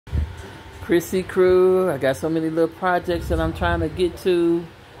Chrissy crew. I got so many little projects that I'm trying to get to.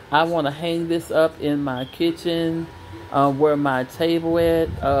 I want to hang this up in my kitchen, where my table at,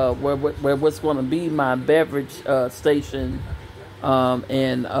 where what's going to be my beverage station,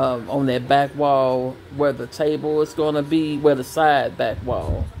 and on that back wall where the table is going to be, where the side back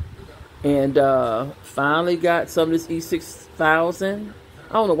wall. And finally got some of this E6000.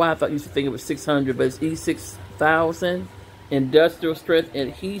 I don't know why I thought you used to think it was 600, but it's E6000 industrial strength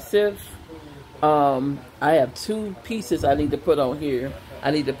adhesive. I have two pieces I need to put on here.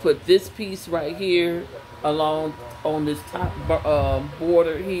 I need to put this piece right here along on this top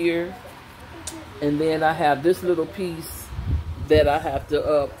border here, and then I have this little piece that I have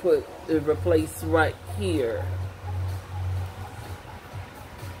to replace right here.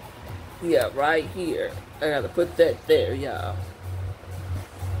 Yeah, right here. I gotta put that there, y'all.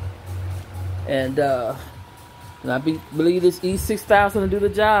 And I believe this E6000 to do the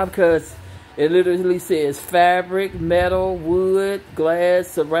job, because it literally says fabric, metal, wood, glass,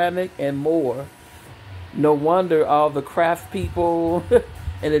 ceramic, and more. No wonder all the craft people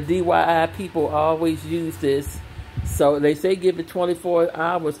and the DIY people always use this. So they say give it 24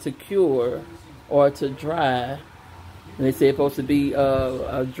 hours to cure or to dry. And they say it's supposed to be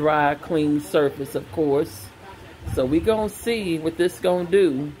a dry, clean surface, of course. So we gonna see what this gonna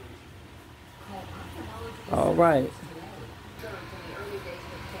do. All right.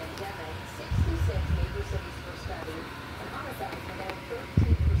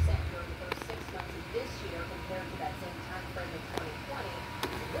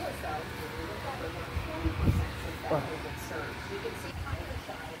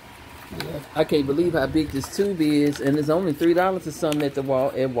 I can't believe how big this tube is, and it's only $3 or something at the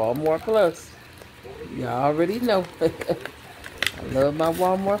Walmart Plus. Y'all already know. I love my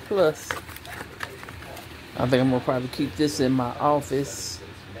Walmart Plus. I think I'm gonna probably keep this in my office.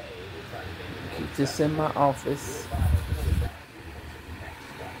 Keep this in my office.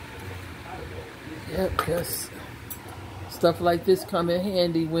 Yep, because stuff like this come in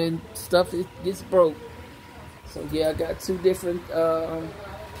handy when stuff gets broke. So yeah, I got two different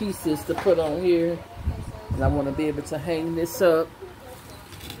pieces to put on here, and I want to be able to hang this up.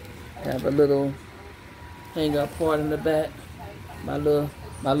 Have a little hang up part in the back. My little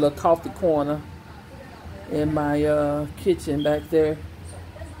coffee corner in my kitchen back there.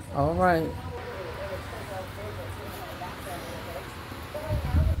 All right.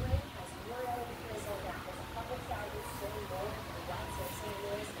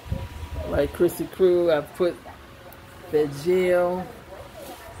 Like Chrissy Crew, I put that gel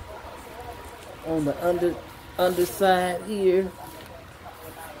on the underside here.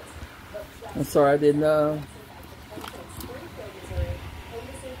 I'm sorry I didn't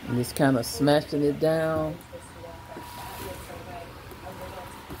I'm just kind of smashing it down.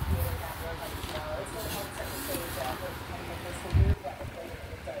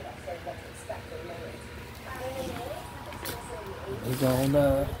 We're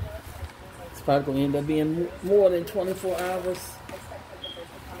gonna it's probably gonna end up being more than 24 hours.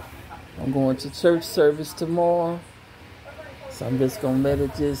 I'm going to church service tomorrow, so I'm just gonna let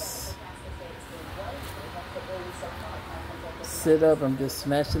it just sit up. I'm just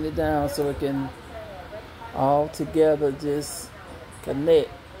smashing it down so it can all together just connect.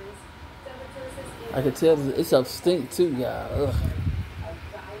 I can tell it's up stink too, y'all.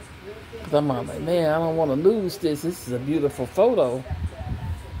 I'm like, man, I don't want to lose this. This is a beautiful photo.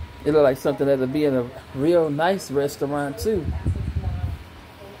 It looks like something that'll be in a real nice restaurant too.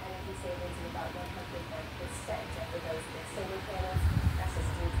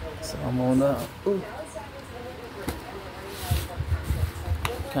 So I'm gonna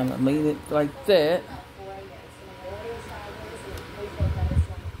kind of lean it like that.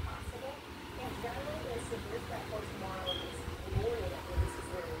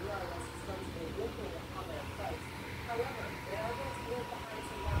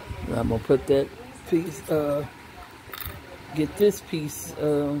 I'm gonna put that piece, get this piece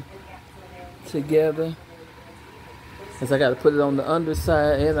together, because I gotta put it on the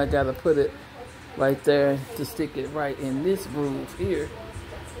underside, and I gotta put it right there to stick it right in this groove here.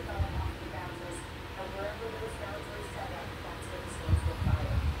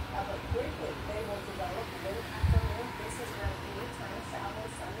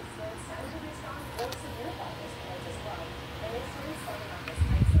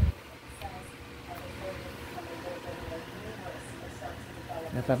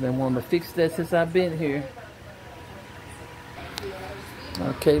 I've been wanting to fix that since I've been here.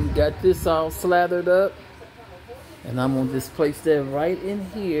 Okay, we got this all slathered up, and I'm gonna just place that right in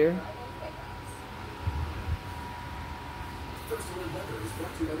here.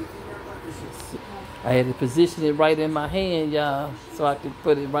 I had to position it right in my hand, y'all, so I could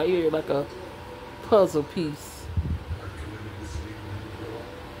put it right here like a puzzle piece.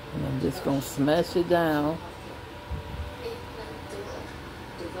 And I'm just gonna smash it down.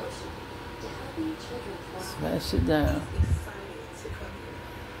 Smash it down.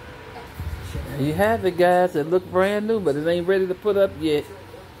 There you have it, guys. It look brand new, but it ain't ready to put up yet.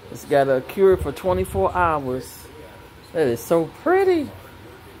 It's got a cure for 24 hours. That is so pretty.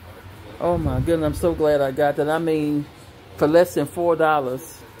 Oh my goodness, I'm so glad I got that. I mean, for less than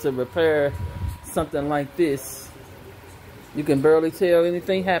 $4 to repair something like this, you can barely tell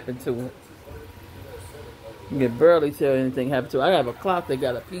anything happened to it. You can barely tell anything happened to it. I have a clock that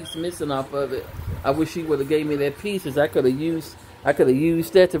got a piece missing off of it. I wish he would have gave me that piece, as I could have used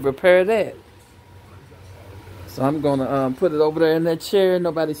that to repair that. So I'm gonna put it over there in that chair.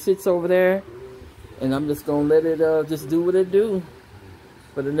 Nobody sits over there, and I'm just gonna let it just do what it do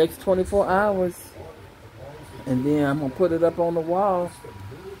for the next 24 hours. And then I'm gonna put it up on the wall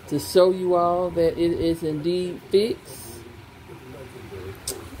to show you all that it is indeed fixed.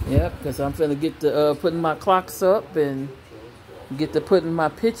 Yep, because I'm finna get to putting my clocks up and get to putting my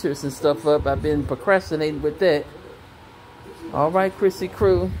pictures and stuff up. I've been procrastinating with that. All right, Chrissy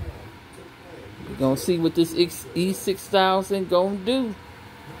crew. We're gonna see what this E6000 gonna do.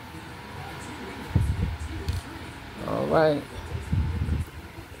 All right.